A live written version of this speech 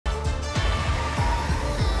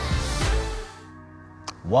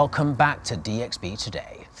Welcome back to DXB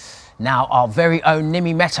Today. Now, our very own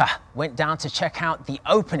Nimi went down to check out the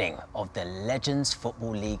opening of the Legends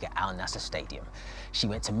Football League at Al Nassr Stadium. She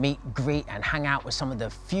went to meet, greet and hang out with some of the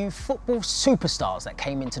few football superstars that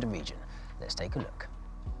came into the region. Let's take a look.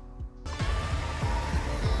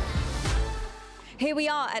 Here we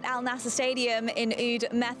are at Al Nassr Stadium in Oud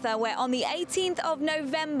Metha, where on the 18th of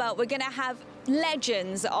November, we're going to have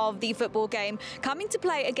legends of the football game coming to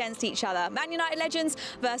play against each other. Man United legends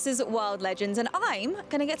versus world legends. And I'm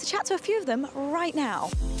going to get to chat to a few of them right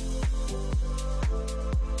now.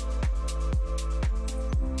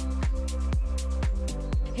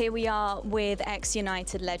 Here we are with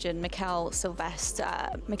ex-United legend Mikaël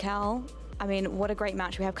Silvestre. Mikaël, I mean, what a great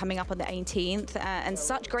match we have coming up on the 18th, and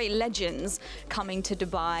such great legends coming to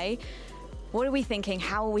Dubai. What are we thinking?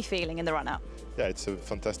 How are we feeling in the run-up? Yeah, it's a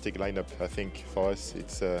fantastic lineup. I think for us,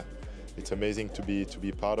 it's amazing to be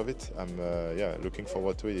part of it. I'm looking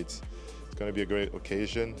forward to it. It's going to be a great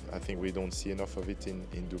occasion. I think we don't see enough of it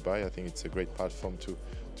in Dubai. I think it's a great platform to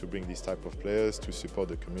bring these type of players, to support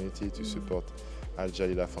the community, to support Al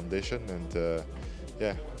Jalila Foundation, and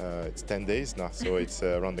it's 10 days now, so it's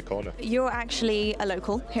around the corner. You're actually a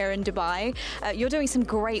local here in Dubai. You're doing some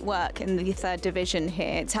great work in the third division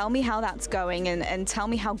here. Tell me how that's going, and tell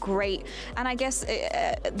me how great, and I guess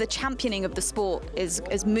the championing of the sport is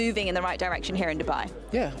moving in the right direction here in Dubai.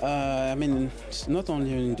 Yeah, I mean, it's not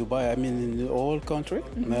only in Dubai, I mean in the whole country,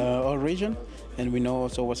 all region, and we know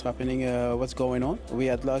also what's happening, what's going on. We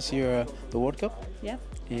had last year the World Cup. Yeah.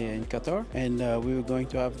 In Qatar, and we were going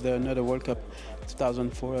to have another World Cup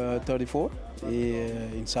 2034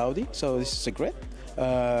 in Saudi, so this is a great.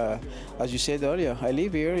 As you said earlier, I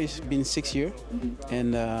live here, it's been 6 years,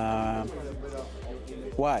 and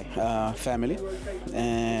why? Family,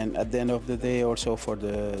 and at the end of the day also for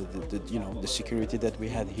the security that we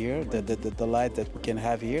had here, the light that we can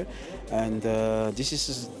have here, and this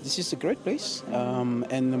is a great place.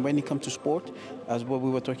 And when it comes to sport, as what we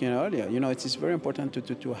were talking earlier, it is very important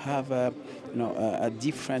to have a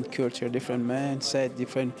different culture, different mindset,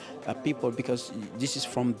 different people, because this is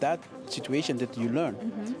from that situation that you learn,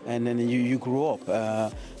 and then you grow up.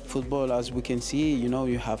 Football, as we can see,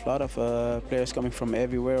 you have a lot of players coming from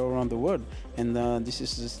everywhere around the world, and this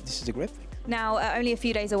is a great thing. Now, only a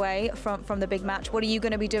few days away from the big match, what are you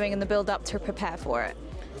going to be doing in the build-up to prepare for it?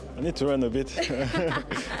 I need to run a bit.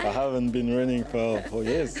 I haven't been running for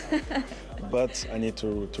years, but I need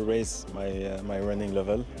to raise my running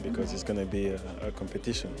level, because it's going to be a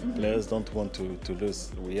competition. Players don't want to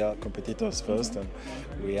lose. We are competitors first, and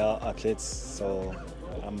we are athletes, so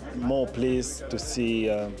I'm more pleased to see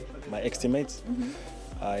my ex-teammates.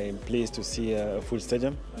 I'm pleased to see a full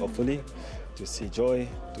stadium, hopefully, to see joy,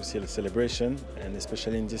 to see the celebration, and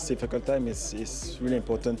especially in this difficult time, it's really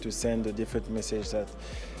important to send a different message that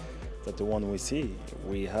the one we see.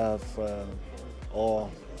 We have our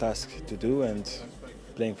task to do, and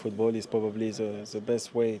playing football is probably the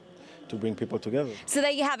best way to bring people together. So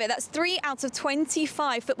there you have it. That's 3 out of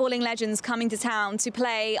 25 footballing legends coming to town to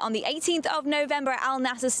play on the 18th of November at Al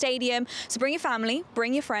Nassr Stadium. So bring your family,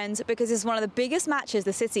 bring your friends, because it's one of the biggest matches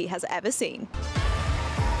the city has ever seen.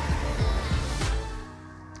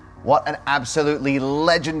 What an absolutely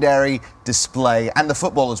legendary display. And the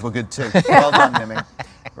footballers were good too. Well done, Nimi.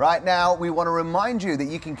 Right now, we want to remind you that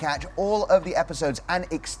you can catch all of the episodes and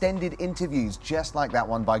extended interviews just like that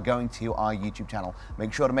one by going to our YouTube channel.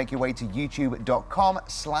 Make sure to make your way to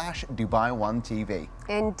youtube.com/Dubai1TV.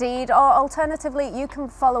 Indeed, or alternatively, you can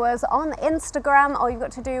follow us on Instagram. All you've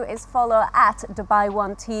got to do is follow at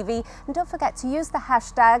Dubai1TV. And don't forget to use the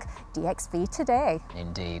hashtag DXBToday.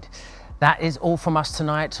 Indeed. That is all from us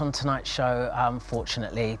tonight on tonight's show,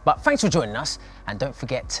 unfortunately. But thanks for joining us, and don't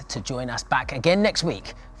forget to join us back again next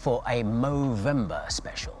week for a Movember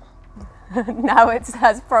special. Now it's,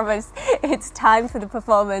 as promised, it's time for the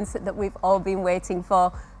performance that we've all been waiting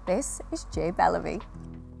for. This is Jay Bellamy.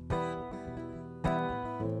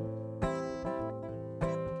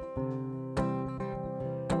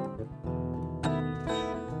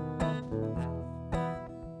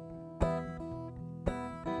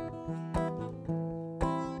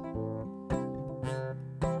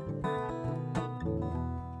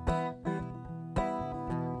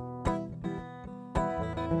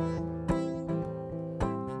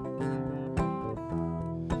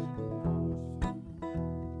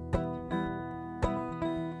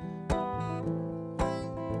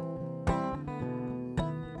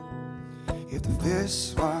 If the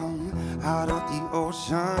fish swam out of the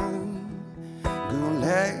ocean, girl,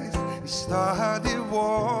 legs, they started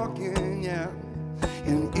walking, yeah.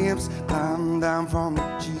 And imps climbed down from the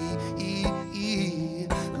tree,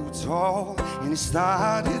 girl, called and he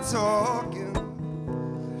started talking.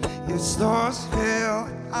 His stars fell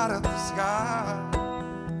out of the sky,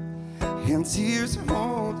 and tears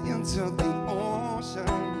rolled into the ocean.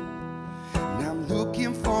 And I'm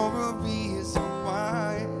looking for a reason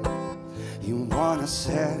why you wanna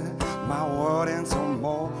set my world into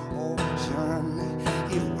motion.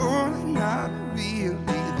 If you're not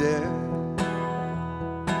really there,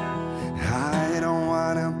 I don't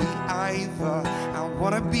wanna be either. I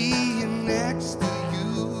wanna be next to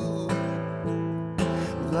you.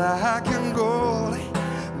 Black and gold,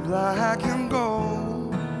 black and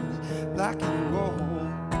gold, black and gold.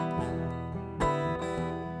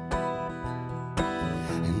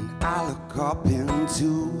 And I look up into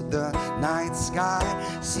the night sky,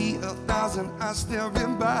 see 1,000 eyes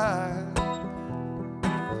staring by.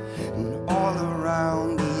 And all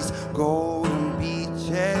around these golden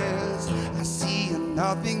beaches, I see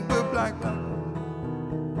nothing but black.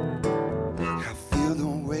 I feel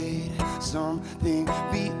the weight, something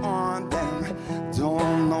beyond them.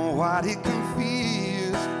 Don't know what it can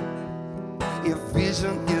feel. If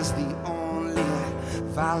vision is the only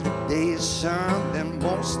validation, then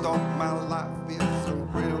most of my life is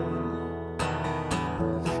unreal.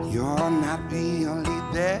 You're not really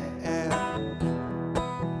there.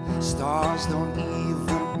 Stars don't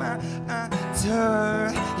even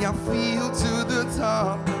matter. You feel to the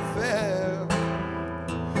top of it.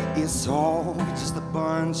 It's all just a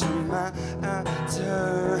bunch of matter.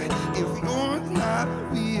 If you're not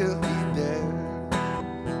really there,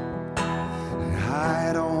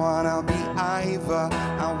 I don't wanna be either.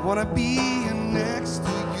 I wanna be next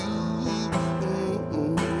to you.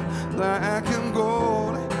 Black and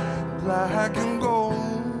gold, black and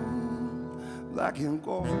gold, black and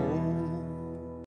gold.